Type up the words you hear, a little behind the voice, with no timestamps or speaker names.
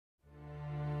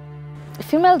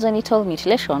female genital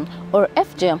mutilation, or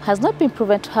FGM, has not been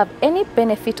proven to have any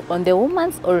benefit on the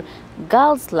woman's or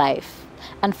girl's life.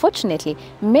 Unfortunately,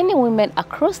 many women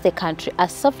across the country are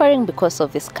suffering because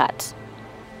of this cut.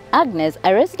 Agnes,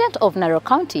 a resident of Narok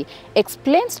County,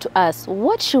 explains to us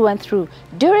what she went through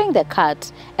during the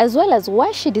cut, as well as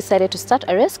why she decided to start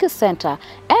a rescue center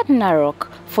at Narok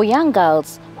for young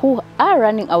girls who are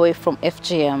running away from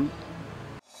FGM.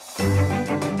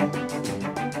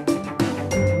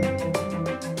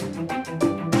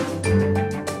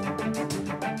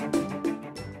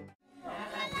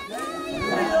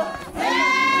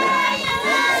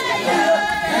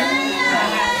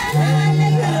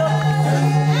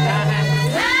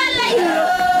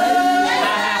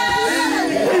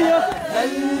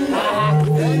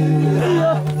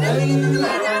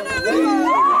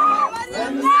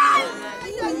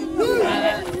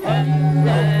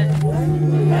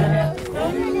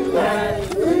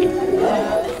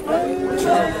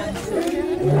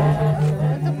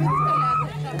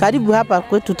 Karibu hapa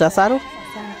kwetu Tasaru.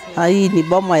 Hii ni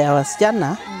boma ya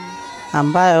wasichana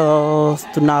ambayo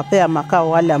tunawapea makao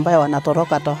wale ambayo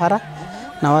wanatoroka tohara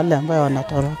na wale ambayo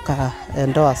wanatoroka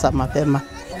ndoa za mapema.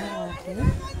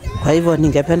 Kwa hivyo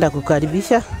ningependa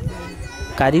kukaribisha.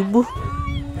 Karibu.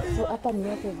 So hapa ni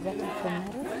wapi exactly?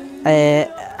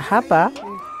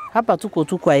 Hapa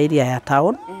tuko area ya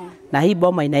town. Na hii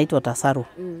boma inaitwa Tasaru.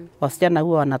 Wasichana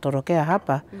huwa wanatorokea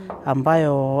hapa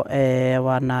ambayo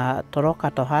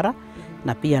wanatoroka tohara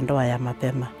na pia ndoa ya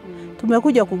mapema.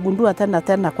 Tumekuja kugundua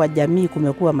tena kwa jamii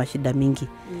kumekuwa mashida mingi.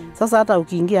 Sasa hata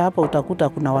ukiingia hapa utakuta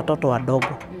kuna watoto wadogo.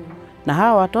 Na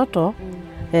hawa watoto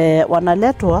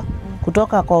wanaletwa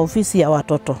kutoka kwa ofisi ya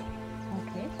watoto.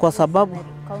 Kwa sababu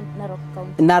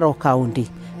Narok County.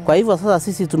 Kwa hivyo sasa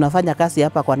sisi tunafanya kazi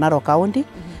hapa kwa Narok County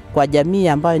kwa jamii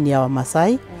ambayo ni ya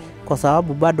Wamasai, kwa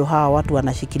sababu bado hawa watu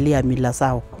wanashikilia mila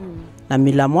zao. Na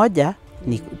mila moja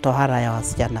ni tohara ya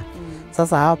wasichana.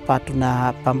 Sasa hapa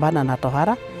tunapambana na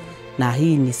tohara na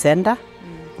hii ni senda.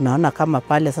 Unaona kama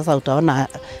pale sasa utaona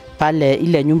pale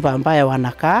ile nyumba ambayo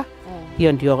wanakaa,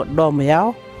 hiyo ndio dorm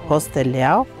yao, hostel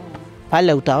yao.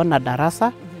 Pale utaona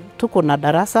darasa. Tuko na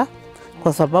darasa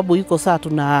kwa sababu iko saa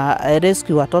tuna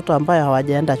rescue watoto ambayo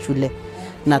hawajaenda shule.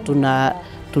 Na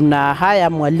tuna haya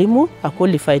mwalimu, a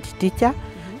qualified teacher,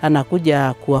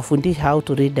 anakuja kuwafundisha how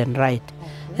to read and write.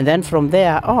 And then from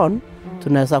there on,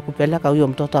 tunaweza kupeleka huyo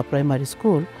mtoto primary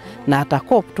school na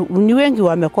atakop. Ni wengi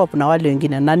wamekop na wale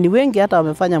wengine, na ni wengi hata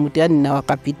wamefanya mtihani na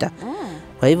wakapita.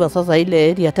 Kwa hivyo sasa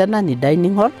ile area tena ni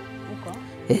dining hall.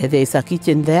 There is a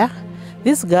kitchen there.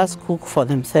 These girls cook for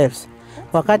themselves.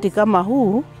 Wakati kama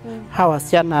huu, hawa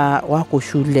wasichana wako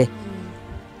shule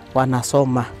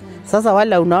wanasoma. Sasa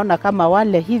wale unaona kama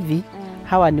wale hivi,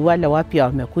 hawa ni wale wapya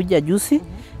wamekuja juzi.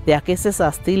 Their cases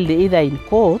are still either in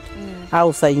court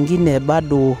au saa ingine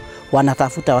bado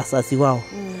wanatafuta wazazi wao.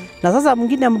 Na sasa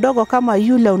mwingine mdogo kama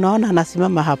yule unaona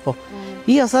anasimama hapo.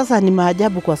 Hiyo sasa ni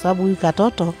maajabu kwa sababu huyu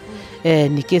katoto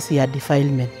ni kesi ya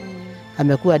defilement.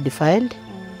 Amekuwa defiled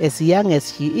as young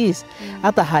as she is,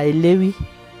 hata haelewi.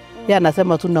 Yeye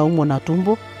anasema tu naumwa na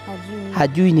tumbo,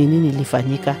 hajui ni nini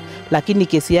ilifanyika. Lakini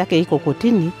kesi yake iko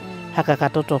kotini, haka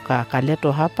katoto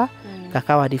kakaletwa hapa,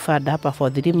 kakawa referred hapa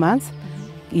for 3 months,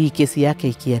 hii kesi yake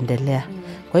ikiendelea.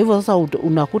 Kwa hivyo sasa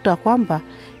unakuta kwamba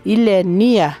ile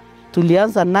nia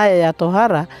tulianza naye ya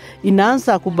tohara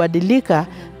inaanza kubadilika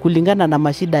kulingana na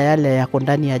mashida yale yako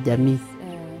ndani ya jamii.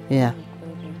 Yeah.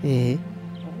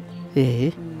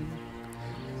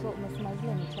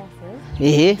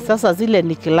 Sasa zile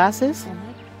ni classes.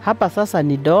 Hapa sasa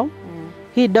ni dorm.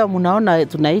 Hii dorm unaona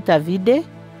tunaita vide,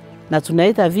 na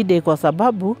tunaita vide kwa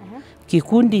sababu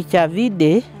kikundi cha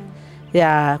vide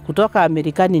ya kutoka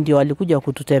Amerikani ndio walikuja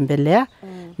kututembelea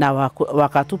na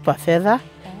wakatupa fedha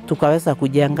tukaweza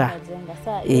kujenga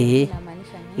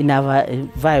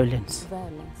violence.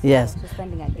 Yes.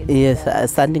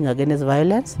 Standing against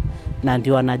violence, na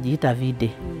ndio wanajiita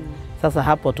vide. Sasa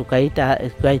hapo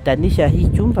tukaitanisha hii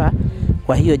chumba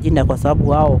kwa hiyo jina kwa sababu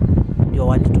wao ndio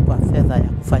walitupa fedha ya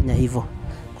kufanya hivyo.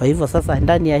 Kwa hivyo sasa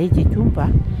ndani ya hiki chumba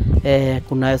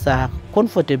kunaweza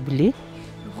comfortably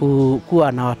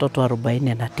kuwa na watoto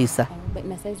 49.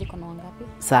 Na saizi kuna wangapi?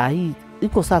 Saa hii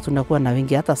iko saa tunakuwa na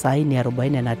wengi, hata saa hii ni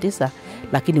 49,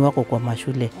 lakini wako kwa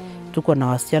mashule. Tuko na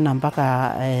wasichana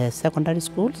mpaka secondary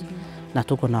schools na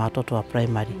tuko na watoto wa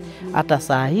primary. Hata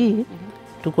saa hii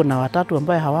tuko na watatu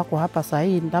ambao hawako hapa saa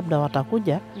hii, labda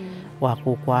watakuja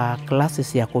wako kwa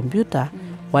classes ya computer,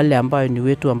 wale ambao ni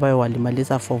wetu ambao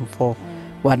walimaliza form 4.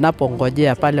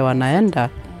 Wanapongojea pale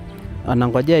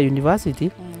wanangojea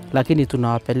university, lakini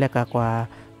tunawapeleka kwa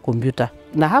computer.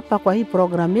 Na hapa kwa hii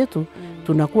program yetu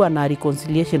tunakuwa na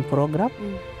reconciliation program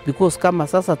because kama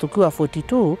sasa tukiwa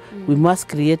 42 we must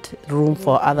create room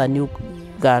for other new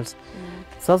girls.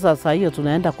 Sasa saa hiyo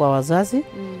tunaenda kwa wazazi,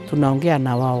 tunaongea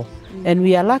na wao. And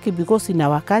we are lucky because in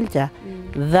our culture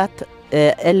that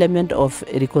element of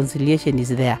reconciliation is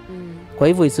there. Kwa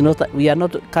hivyo we are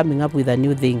not coming up with a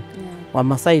new thing.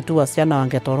 Wamasai tu wasichana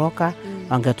wangetoroka,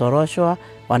 wangetoroshwa,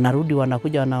 wanarudi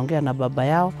wanakuja wanaongea na baba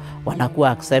yao,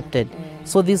 wanakuwa accepted.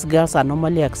 So these girls are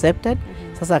normally accepted.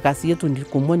 Sasa kazi yetu ni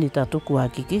kumonitor tu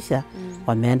kuhakikisha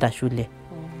wameenda shule.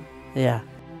 Yeah.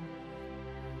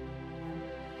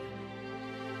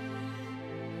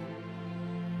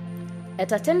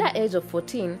 At a tender age of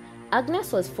 14,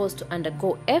 Agnes was forced to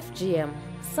undergo FGM,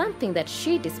 something that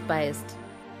she despised.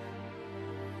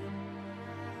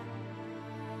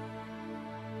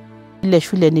 Ile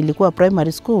shule nilikuwa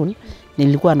primary school,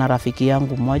 nilikuwa na rafiki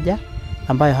yangu moja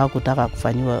ambayo hakutaka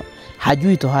kufanyiwa,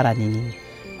 hajui tohara ni nini.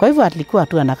 Kwa hivyo alikuwa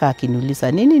tu anakaa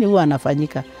akiniuliza nini huwa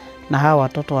anafanyika na hawa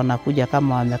watoto wanakuja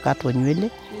kama wamekatwa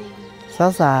nywele.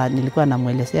 Sasa nilikuwa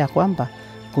namuelezea kwamba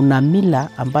kuna mila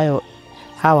ambayo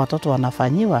hawa watoto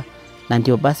wanafanyiwa na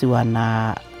ndio basi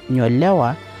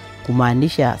wananyolewa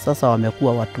kumaanisha sasa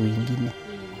wamekuwa watu wengine.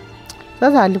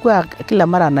 Sasa alikuwa kila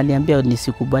mara ananiambia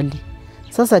nisikubali.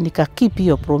 Sasa nikakeep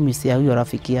hiyo promise ya huyo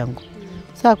rafiki yangu.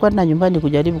 Sasa kwenda nyumbani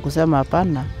kujaribu kusema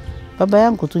hapana, baba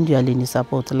yangu tu ndiye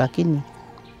alinisupport, lakini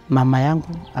mama yangu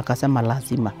akasema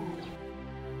lazima.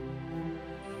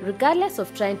 Regardless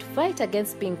of trying to fight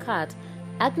against being cut,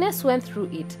 Agnes went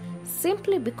through it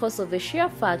simply because of the sheer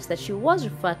fact that she was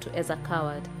referred to as a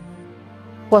coward.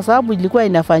 Kwa sababu ilikuwa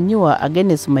inafanyiwa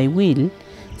against my will,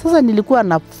 sasa nilikuwa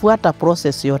nafuata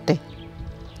process yote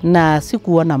na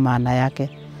sikuona maana yake.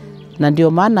 Na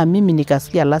ndio maana mimi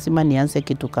nikasikia lazima nianze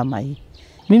kitu kama hii.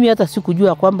 Mimi hata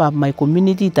sikujua kwamba my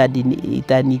community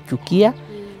itanichukia,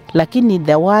 lakini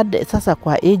the word sasa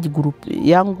kwa age group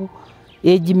yangu,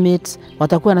 age mates,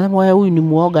 watakuwa nasema wewe huyu ni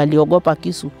muoga, aliogopa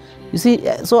kisu. You see,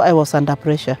 so I was under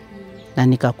pressure na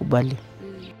nikakubali.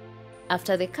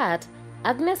 After the cut,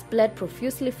 Agnes bled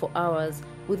profusely for hours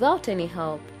without any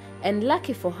help, and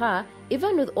lucky for her,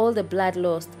 even with all the blood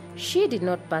lost, she did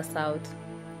not pass out.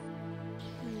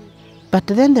 But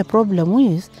then the problem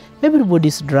is,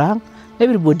 everybody's drunk,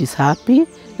 everybody's happy,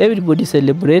 everybody's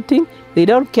celebrating. They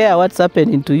don't care what's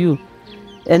happening to you.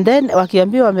 And then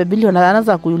wakiambiwa wamebili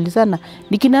wanaanza kuulizana,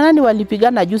 ni kina nani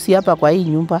walipigana juzi hapa kwa hii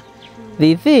nyumba?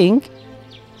 They think,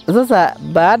 sasa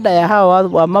baada ya hawa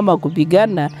wa mama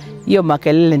kupigana, hiyo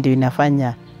makelele ndio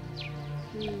inafanya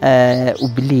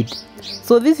ubleed.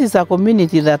 So this is a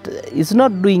community that is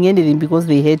not doing anything because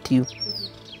they hate you.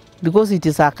 Because it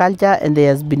is a culture and they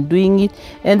has been doing it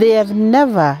and they have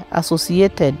never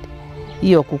associated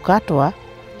hiyo kukatwa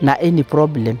na any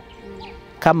problem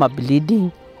kama bleeding,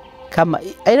 kama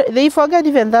they forget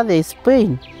even that there is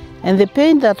pain, and the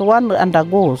pain that one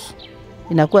undergoes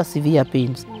inakuwa severe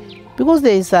pains because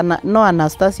there is no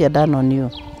anesthesia done on you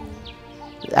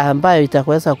ambayo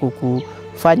itakuweza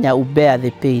kukufanya ubear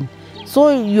the pain.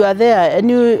 So you are there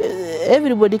and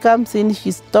everybody comes in,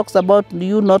 she talks about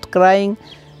you not crying,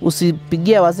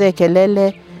 usipigia wazee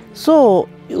kelele. So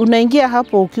unaingia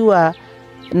hapo ukiwa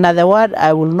na the word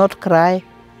I will not cry,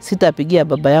 sitapigia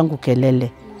baba yangu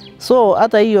kelele. So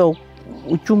hata hiyo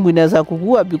uchungu inaweza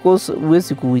kukua because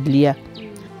huwezi kuilia.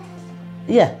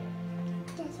 Yeah.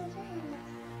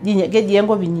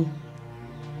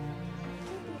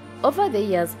 Over the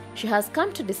years, she has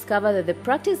come to discover that the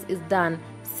practice is done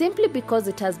simply because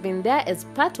it has been there as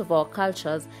part of our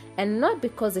cultures and not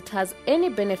because it has any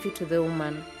benefit to the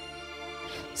woman.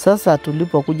 Sasa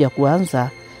tulipokuja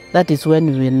kuanza, that is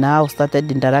when we now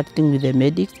started interacting with the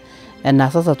medics, and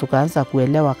na sasa tukaanza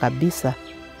kuelewa kabisa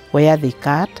where the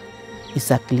cut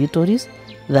is a clitoris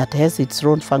that has its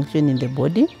own function in the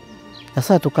body.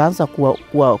 Sasa tukaanza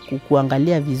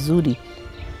kuangalia vizuri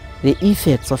the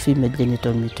effects of female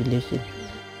genital mutilation.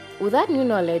 With that new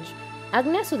knowledge,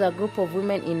 Agnes with a group of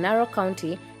women in Narrow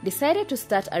County decided to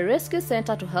start a rescue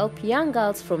center to help young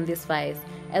girls from this vice,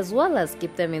 as well as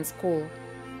keep them in school.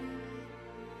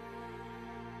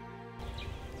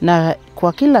 Na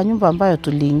kwa kila nyumba ambayo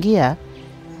tuliingia,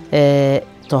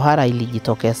 tohara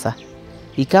ilijitokeza.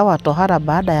 Ikawa tohara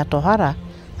baada ya tohara,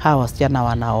 hawa wasichana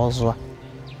wanaozwa.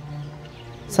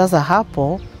 Sasa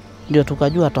hapo ndio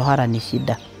tukajua tohara ni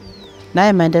shida.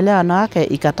 Naye maendeleo wanawake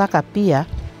ikataka pia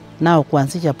nao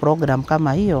kuanzisha program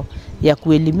kama hiyo ya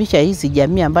kuelimisha hizi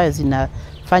jamii ambayo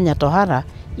zinafanya tohara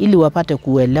ili wapate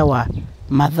kuelewa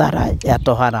madhara ya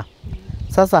tohara.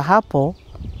 Sasa hapo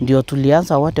ndio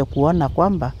tulianza wote kuona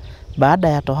kwamba baada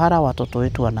ya tohara watoto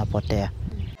wetu wanapotea.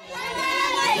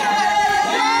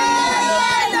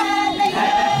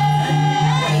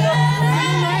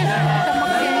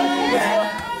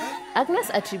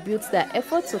 Agnes attributes the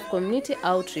efforts of community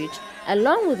outreach,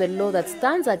 along with the law that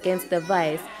stands against the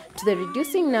vice, to the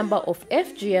reducing number of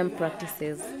FGM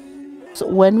practices. So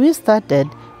when we started,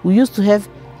 we used to have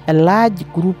a large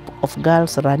group of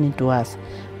girls running to us.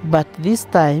 But this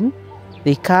time,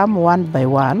 they come one by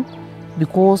one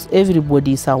because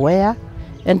everybody is aware.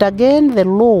 And again, the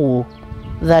law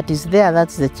that is there,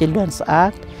 that's the Children's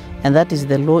Act, and that is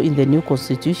the law in the new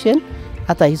constitution.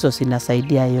 Hata hizo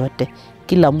zinasaidia yote.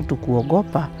 Kila mtu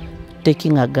kuogopa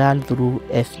taking a girl through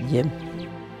FGM.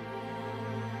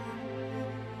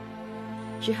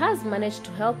 She has managed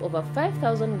to help over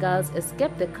 5,000 girls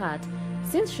escape the cut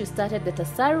since she started the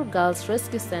Tasaru Girls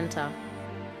Rescue Center.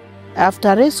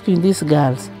 After rescuing these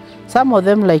girls, some of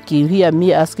them, like you hear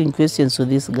me asking questions to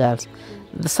these girls,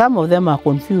 some of them are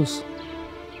confused.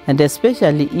 And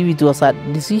especially if it was a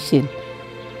decision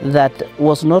that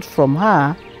was not from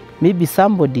her, maybe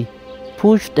somebody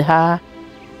pushed her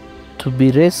to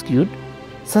be rescued.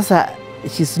 Sasa,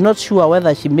 she's not sure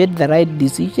whether she made the right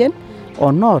decision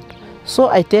or not. So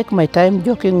I take my time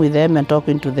joking with them and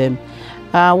talking to them.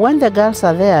 When the girls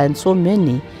are there, and so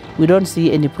many, we don't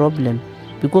see any problem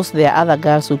because there are other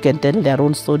girls who can tell their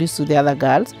own stories to the other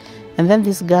girls, and then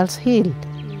these girls heal,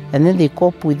 and then they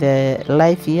cope with their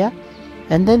life here,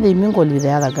 and then they mingle with the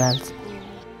other girls.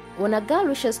 When a girl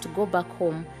wishes to go back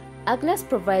home, Agnes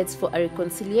provides for a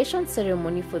reconciliation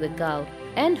ceremony for the girl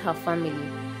and her family.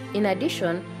 In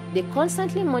addition, they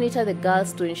constantly monitor the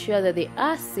girls to ensure that they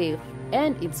are safe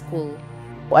and in school.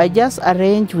 I just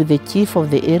arrange with the chief of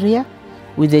the area,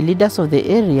 with the leaders of the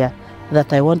area,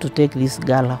 that I want to take this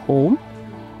girl home,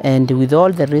 and with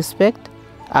all the respect,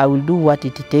 I will do what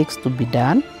it takes to be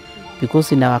done,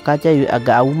 because in our culture,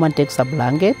 a woman takes a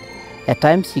blanket, at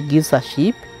times she gives a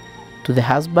sheep to the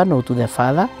husband or to the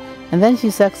father, and then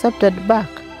she's accepted back.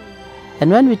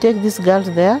 And when we take these girls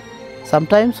there,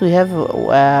 sometimes we have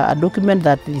a document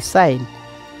that they sign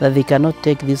that they cannot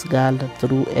take this girl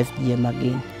through FGM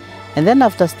again. And then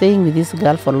after staying with this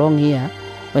girl for long here,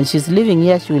 when she's living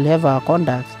here, she will have our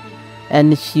contacts,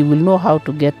 and she will know how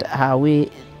to get her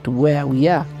way to where we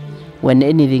are when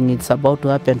anything is about to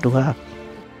happen to her.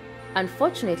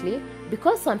 Unfortunately,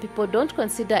 because some people don't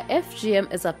consider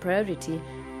FGM as a priority,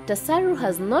 Tasaru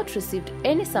has not received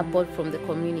any support from the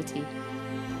community.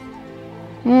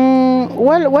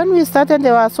 Well, when we started,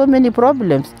 there were so many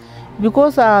problems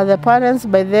because the parents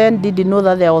by then didn't know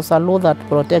that there was a law that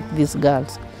protects these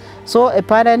girls. So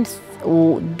parents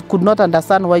could not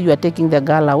understand why you are taking the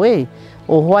girl away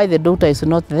or why the daughter is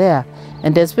not there.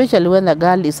 And especially when the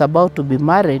girl is about to be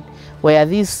married, where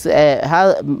this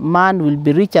man will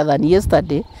be richer than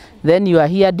yesterday, then you are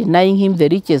here denying him the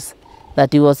riches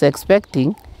that he was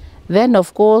expecting, then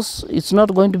of course it's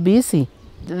not going to be easy.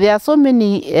 There are so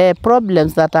many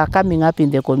problems that are coming up in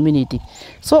the community.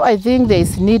 So I think there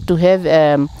is need to have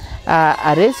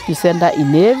a rescue center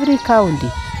in every county.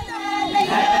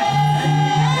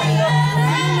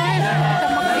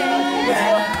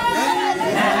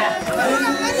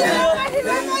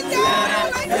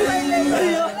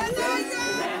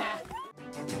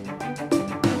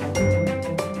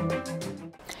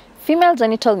 Female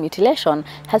genital mutilation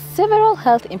has several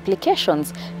health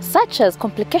implications, such as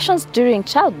complications during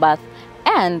childbirth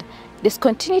and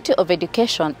discontinuity of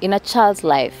education in a child's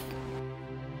life.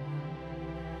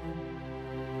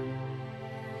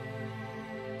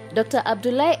 Dr.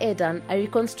 Abdullah Edan, a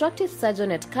reconstructive surgeon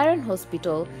at Caren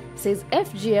Hospital, says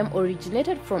FGM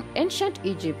originated from ancient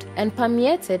Egypt and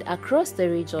permeated across the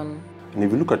region. And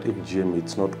if you look at FGM,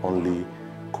 it's not only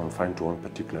confined to one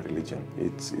particular religion.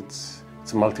 It's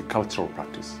a multicultural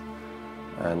practice,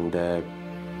 and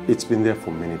it's been there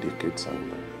for many decades,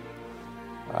 and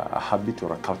a habit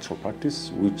or a cultural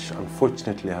practice which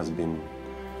unfortunately has been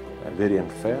very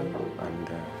unfair and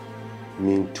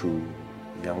mean to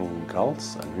young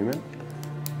girls and women.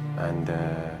 And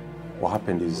what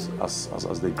happened is,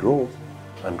 as they grow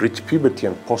and reach puberty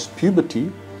and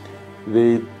post-puberty,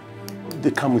 they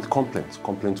come with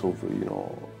complaints of, you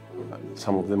know,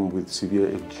 some of them with severe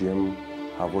FGM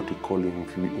have what we call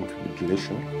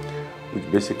infibulation,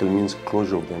 which basically means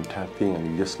closure of the entire thing, and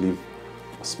you just leave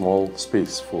a small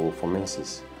space for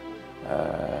menses.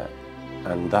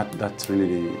 And that's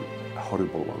really a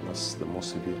horrible one. That's the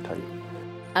most severe type.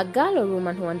 A girl or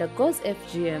woman who undergoes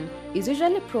FGM is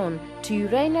usually prone to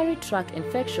urinary tract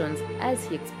infections, as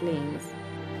he explains.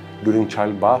 During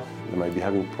childbirth, they might be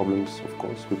having problems, of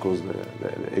course, because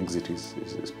the exit is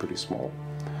pretty small.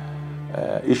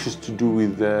 Issues to do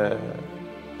with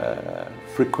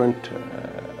frequent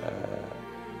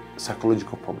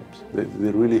psychological problems.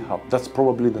 They really have. That's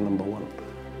probably the number one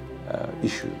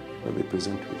issue that they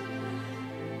present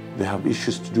with. They have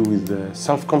issues to do with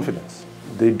self-confidence.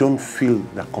 They don't feel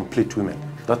they're complete women.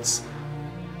 That's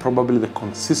probably the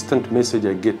consistent message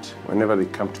I get whenever they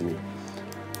come to me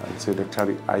and say,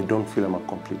 Dr. I don't feel I'm a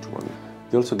complete woman.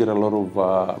 They also get a lot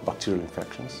of bacterial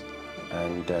infections,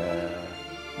 and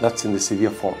that's in the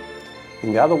severe form.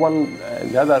 In the other one,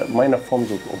 the other minor forms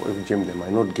of FGM, they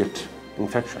might not get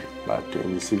infection, but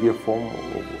in the severe form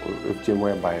of FGM,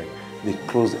 whereby they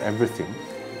close everything,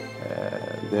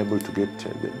 they're able to get,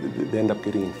 they end up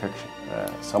getting infection.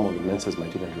 Some of the menses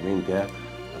might even remain there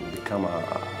and become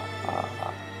a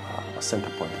center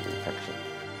point of infection.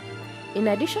 In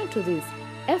addition to this,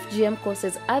 FGM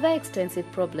causes other extensive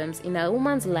problems in a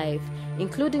woman's life,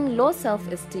 including low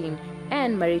self-esteem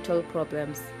and marital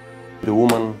problems. The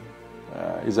woman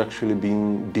is actually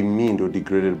being demeaned or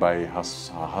degraded by her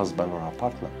husband or her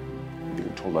partner,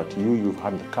 being told that you've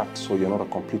had the cut, so you're not a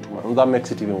complete woman. And that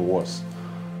makes it even worse.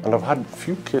 And I've had a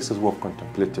few cases where I've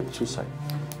contemplated suicide.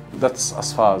 That's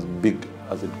as far as big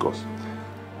as it goes.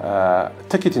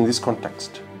 Take it in this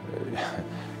context.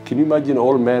 Can you imagine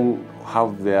all men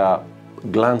have their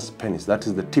glans penis, that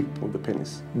is the tip of the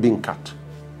penis, being cut?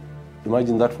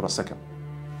 Imagine that for a second.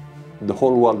 The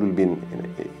whole world will be in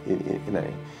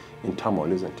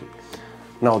turmoil, isn't it?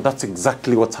 Now, that's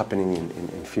exactly what's happening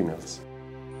in females.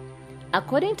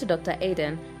 According to Dr.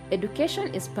 Aiden,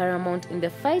 education is paramount in the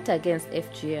fight against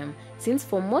FGM, since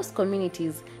for most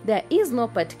communities, there is no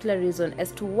particular reason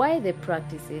as to why they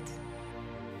practice it.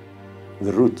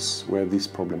 The roots where this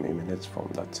problem emanates from,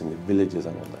 that's in the villages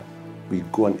and all that, we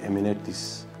go and emanate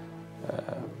this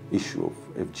issue of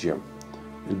FGM.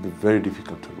 It'll be very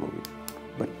difficult to remove it.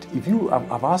 But if you,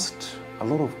 I've asked a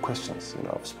lot of questions.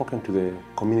 I've spoken to the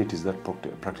communities that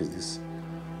practice this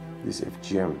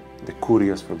FGM, the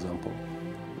Kurias, for example,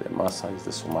 the Maasais,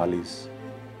 the Somalis,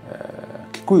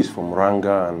 Kikuyus from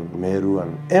Ranga and Meru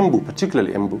and Embu,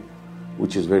 particularly Embu,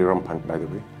 which is very rampant, by the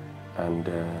way, and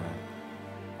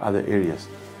other areas.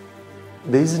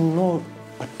 There is no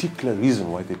particular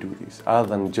reason why they do this, other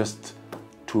than just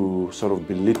to sort of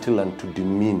belittle and to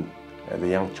demean the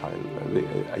young child,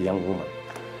 a young woman.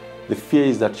 The fear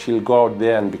is that she'll go out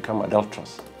there and become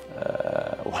adulterous,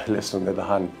 while else on the other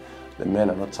hand, the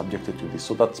men are not subjected to this.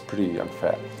 So that's pretty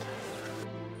unfair.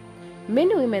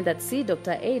 Many women that see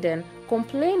Dr. Aiden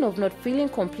complain of not feeling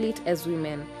complete as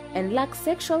women and lack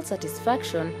sexual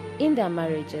satisfaction in their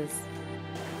marriages.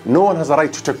 No one has a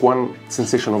right to take one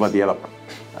sensation over the other one.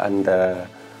 And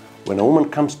when a woman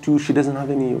comes to, she doesn't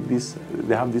have any of these,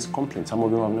 they have these complaints. Some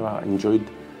of them have never enjoyed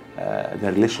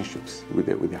their relationships with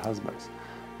their husbands.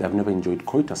 They have never enjoyed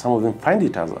coitus. Some of them find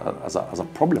it as a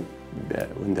problem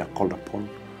when they are called upon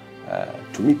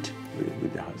to meet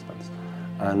with their husbands.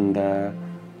 And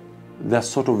they're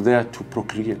sort of there to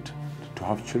procreate, to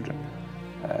have children.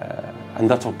 And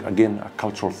that's, again, a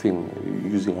cultural thing,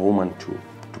 using a woman to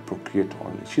procreate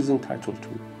only. She's entitled to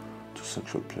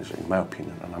sexual pleasure, in my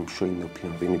opinion, and I'm sure in the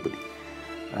opinion of anybody.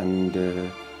 And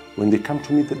when they come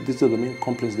to me, these are the main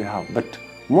complaints they have. But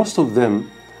most of them,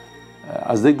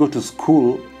 as they go to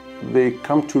school, they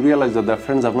come to realize that their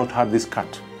friends have not had this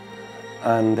cut.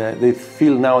 And they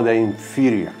feel now they're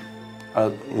inferior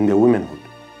in their womanhood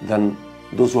than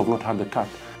those who have not had the cut.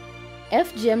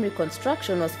 FGM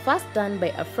reconstruction was first done by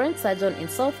a French surgeon in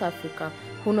South Africa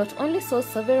who not only saw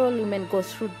several women go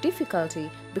through difficulty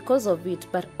because of it,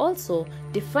 but also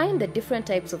defined the different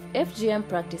types of FGM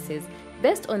practices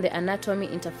based on the anatomy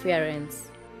interference.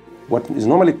 What is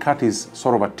normally cut is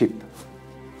sort of a tip,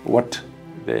 what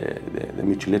the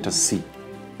mutilators see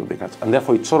with the cut, and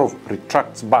therefore it sort of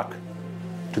retracts back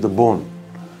to the bone,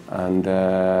 and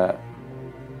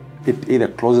it either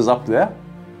closes up there,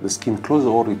 the skin closes,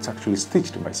 or it's actually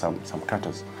stitched by some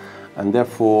cutters. And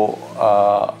therefore,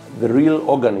 the real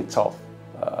organ itself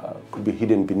could be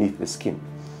hidden beneath the skin,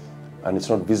 and it's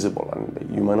not visible,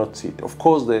 and you might not see it. Of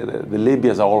course, the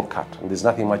labias are all cut, and there's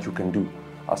nothing much you can do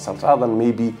ourselves, other than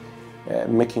maybe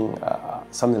making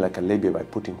something like a labia by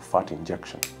putting fat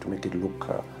injection to make it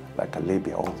look like a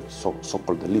labia, or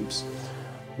so-called the lips.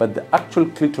 But the actual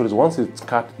clitoris, once it's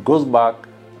cut, goes back,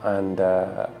 and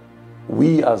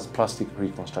we as plastic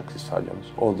reconstructive surgeons,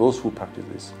 or those who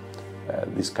practice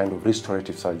this kind of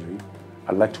restorative surgery,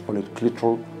 I like to call it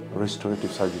clitoral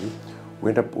restorative surgery.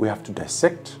 We have to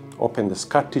dissect, open the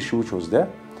scar tissue which was there,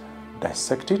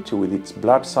 dissect it with its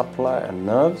blood supply and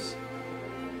nerves,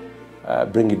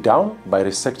 bring it down by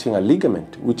resecting a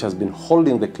ligament which has been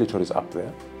holding the clitoris up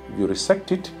there. If you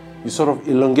resect it, you sort of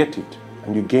elongate it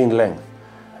and you gain length,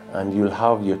 and you'll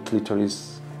have your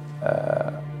clitoris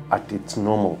at its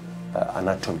normal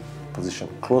anatomy position,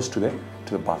 close to the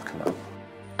birth canal.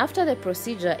 After the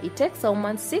procedure, it takes a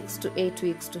woman 6 to 8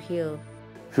 weeks to heal.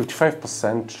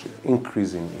 55%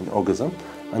 increase in orgasm,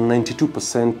 and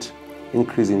 92%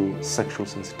 increase in sexual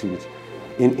sensitivity.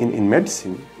 In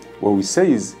medicine, what we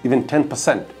say is even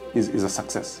 10% is a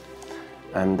success.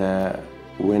 And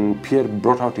when Pierre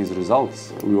brought out his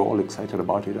results, we were all excited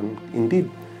about it, and indeed,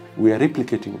 we are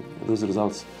replicating those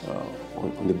results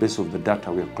on the basis of the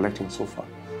data we are collecting so far.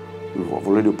 We've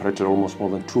already operated almost more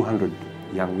than 200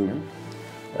 young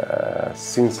women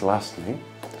since last May,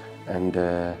 and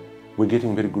we're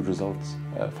getting very good results,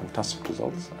 fantastic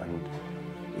results. And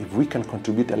if we can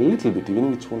contribute a little bit,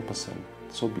 even if it's 1%,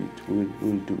 so be it,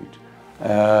 we'll do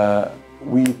it.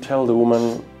 We tell the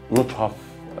woman not to have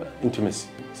intimacy,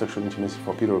 sexual intimacy,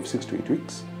 for a period of 6 to 8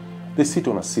 weeks. They sit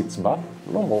on a sitz bath,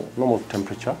 normal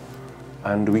temperature,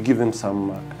 and we give them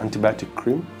some antibiotic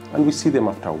cream, and we see them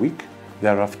after a week.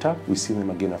 Thereafter, we see them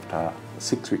again after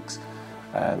 6 weeks.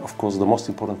 And of course, the most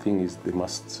important thing is they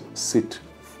must sit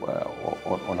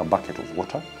on a bucket of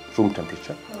water, room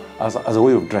temperature, as a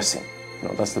way of dressing.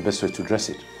 That's the best way to dress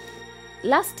it.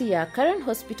 Last year, Caren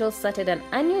Hospital started an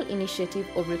annual initiative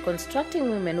of reconstructing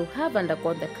women who have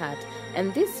undergone the cut,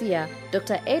 and this year,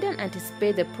 Dr. Aidan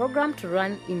anticipates the program to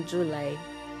run in July.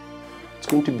 It's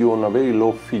going to be on a very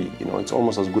low fee. It's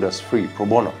almost as good as free, pro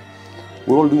bono.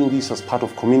 We're all doing this as part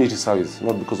of community service,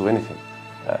 not because of anything.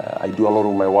 I do a lot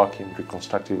of my work in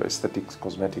reconstructive aesthetics,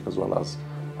 cosmetic, as well as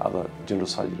other gender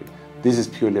surgery. This is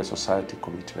purely a society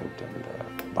commitment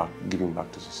and giving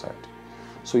back to society.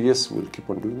 So yes, we'll keep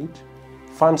on doing it.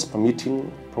 Funds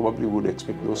permitting, probably would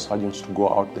expect those surgeons to go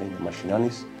out there in the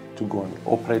machinanis to go and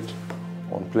operate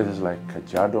on places like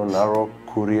Kajiado, Narok,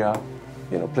 Kuria,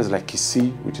 places like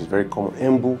Kisii, which is very common,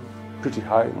 Embu, pretty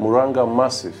high, Muranga,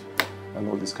 massive, and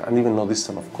all this, and even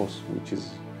Northeastern, of course, which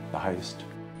is the highest.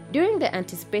 During the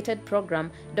anticipated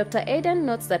program, Dr. Aidan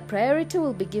notes that priority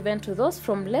will be given to those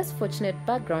from less fortunate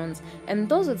backgrounds and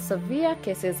those with severe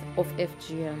cases of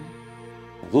FGM.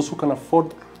 Those who can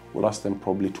afford, we'll ask them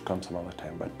probably to come some other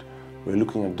time, but we're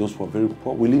looking at those who are very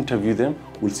poor. We'll interview them.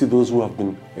 We'll see those who have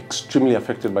been extremely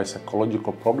affected by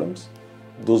psychological problems,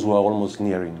 those who are almost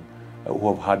nearing,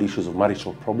 who have had issues of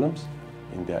marital problems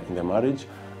in their marriage,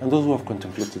 and those who have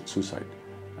contemplated suicide.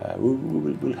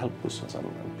 We'll help those ones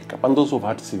and pick up. And those who have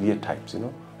had severe types,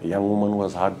 a young woman who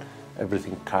has had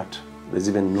everything cut, there's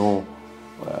even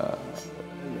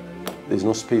there's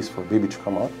no space for a baby to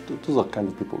come out. Those are the kind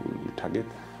of people we target.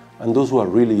 And those who are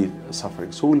really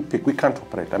suffering. So we'll pick. We can't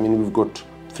operate. I mean, we've got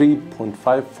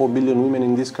 3.54 billion women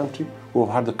in this country who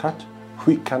have had the cut.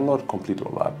 We cannot complete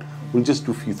all that. We'll just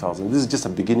do a few thousand. This is just a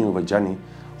beginning of a journey,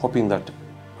 hoping that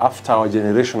after our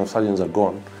generation of surgeons are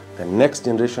gone, the next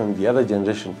generation, the other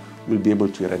generation, will be able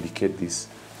to eradicate this,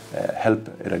 help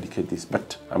eradicate this.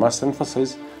 But I must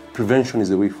emphasize, prevention is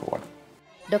the way forward.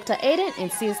 Dr. Aidan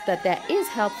insists that there is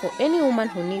help for any woman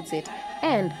who needs it,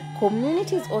 and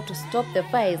communities ought to stop the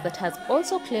vice that has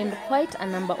also claimed quite a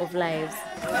number of lives.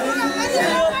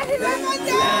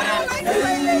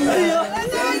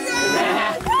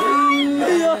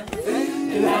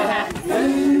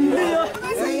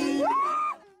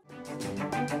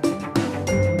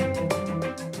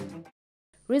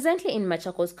 Recently in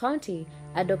Machakos County,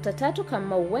 a Dr. Tatu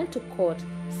Kamau went to court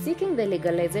seeking the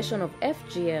legalization of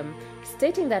FGM,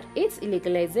 stating that its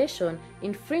illegalization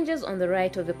infringes on the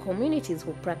right of the communities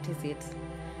who practice it.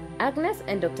 Agnes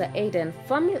and Dr. Aidan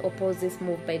firmly oppose this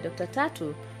move by Dr.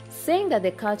 Tatu, saying that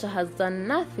the culture has done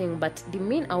nothing but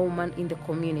demean a woman in the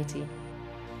community.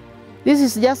 This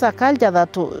is just a culture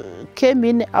that came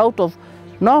in out of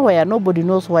nowhere. Nobody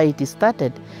knows why it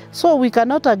started. So we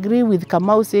cannot agree with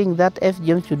Kamau saying that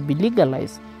FGM should be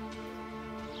legalized.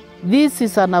 This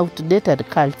is an outdated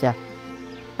culture.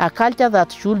 A culture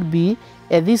that should be,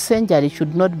 this century,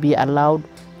 should not be allowed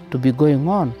to be going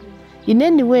on. In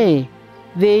any way,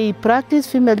 they practice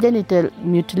female genital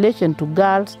mutilation to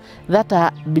girls that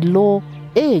are below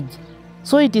age.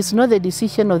 So it is not the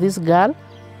decision of this girl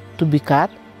to be cut.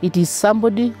 It is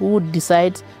somebody who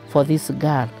decides for this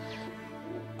girl.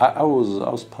 I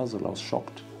was puzzled, I was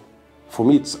shocked. For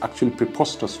me, it's actually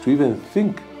preposterous to even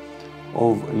think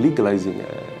of legalizing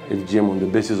FGM on the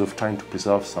basis of trying to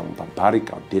preserve some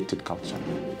barbaric, outdated culture.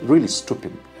 Really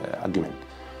stupid argument.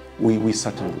 We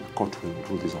certainly got to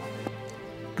rule this off.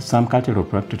 Some cultural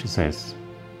practices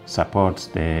support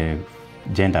the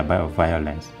gender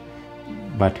violence,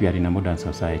 but we are in a modern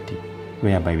society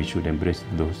whereby we should embrace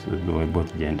those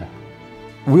both gender.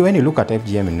 When you look at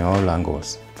FGM in all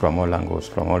angles, from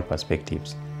all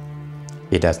perspectives,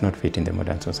 it does not fit in the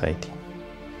modern society.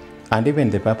 And even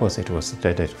the purpose it was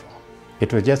started for.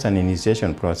 It was just an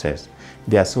initiation process.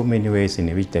 There are so many ways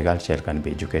in which the girl child can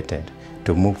be educated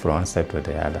to move from one step to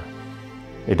the other.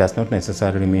 It does not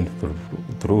necessarily mean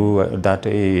through that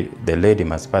the lady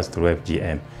must pass through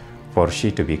FGM for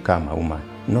she to become a woman.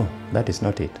 No, that is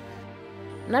not it.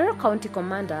 Narok County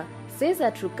Commander says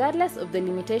that regardless of the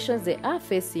limitations they are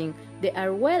facing, they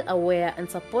are well aware and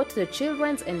support the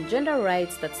children's and gender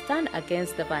rights that stand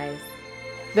against the vice.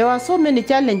 There were so many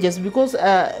challenges because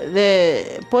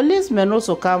the policemen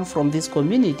also come from these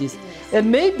communities. And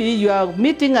maybe you are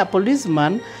meeting a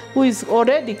policeman who is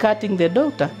already cutting the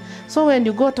daughter. So when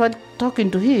you go talking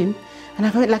to him,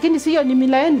 lakini si hiyo ni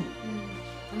mila yenu.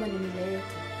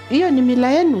 Hiyo ni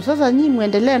mila yenu, sasa nyinyi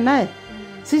muendelee naye.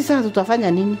 Sisi sasa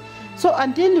tutafanya nini? So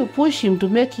until you push him to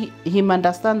make him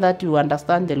understand that you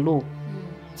understand the law.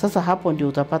 Sasa hapo ndio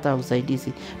utapata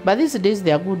usaidizi. But these days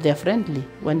they are good, they are friendly.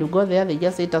 When you go there, they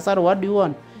just say, Tasaru, what do you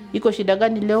want? Iko shida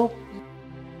gani leo?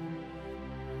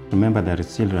 Remember there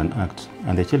is Children Act,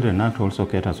 and the Children Act also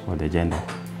caters for the gender.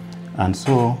 And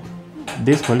so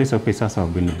these police officers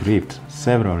have been briefed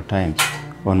several times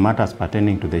on matters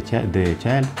pertaining to the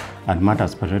child and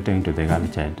matters pertaining to the girl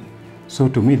child. So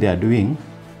to me, they are doing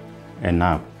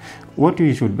enough. What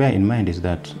you should bear in mind is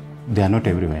that they are not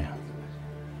everywhere.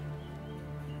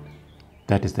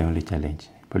 That is the only challenge.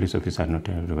 Police officers are not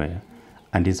everywhere.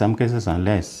 And in some cases,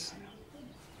 unless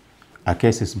a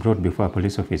case is brought before a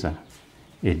police officer,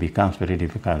 it becomes very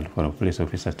difficult for a police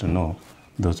officer to know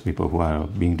those people who are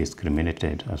being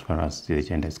discriminated as far as the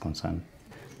gender is concerned.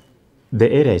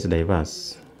 The area is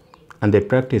diverse, and the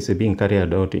practice is being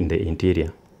carried out in the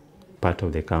interior part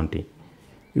of the county,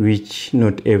 which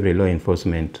not every law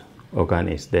enforcement organ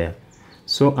is there.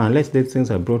 So unless these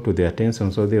things are brought to the attention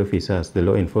of the officers, the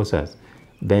law enforcers,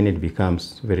 then it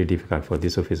becomes very difficult for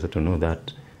this officer to know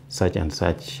that such and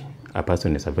such a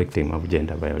person is a victim of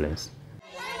gender violence.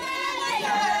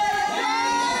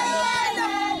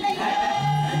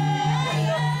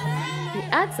 He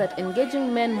adds that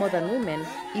engaging men more than women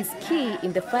is key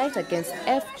in the fight against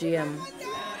FGM.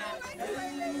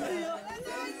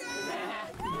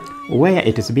 Where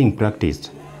it is being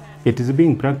practiced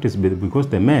because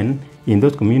the men in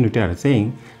those communities are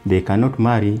saying they cannot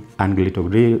marry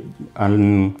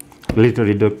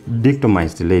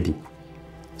victimized lady.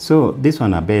 So this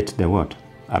one abet the what?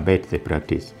 Abet the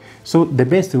practice. So the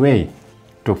best way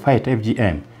to fight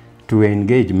FGM, to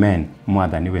engage men more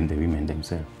than even the women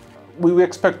themselves. We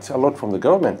expect a lot from the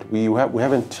government. We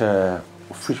haven't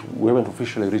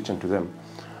officially written to them,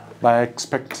 but I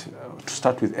expect to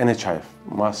start with NHIF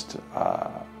must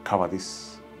cover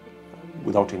this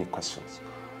without any questions.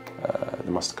 They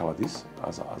must cover this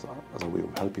as a way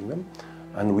of helping them.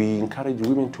 And we encourage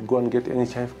women to go and get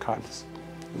NHIF cards.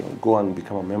 You know, go and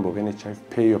become a member of NHIF,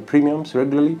 pay your premiums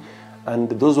regularly, and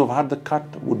those who have had the card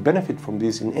would benefit from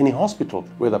this in any hospital,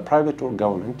 whether private or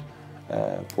government,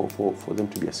 for them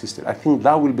to be assisted. I think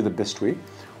that will be the best way.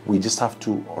 We just have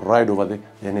to ride over the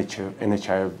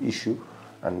NHIF issue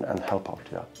and help out,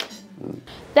 yeah.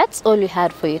 That's all we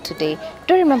had for you today.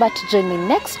 Do remember to join me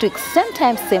next week, same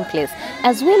time, same place,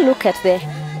 as we look at the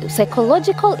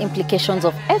psychological implications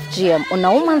of FGM on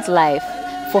a woman's life.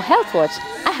 For Health Watch,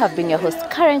 I have been your host,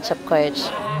 Caren Chepkoech.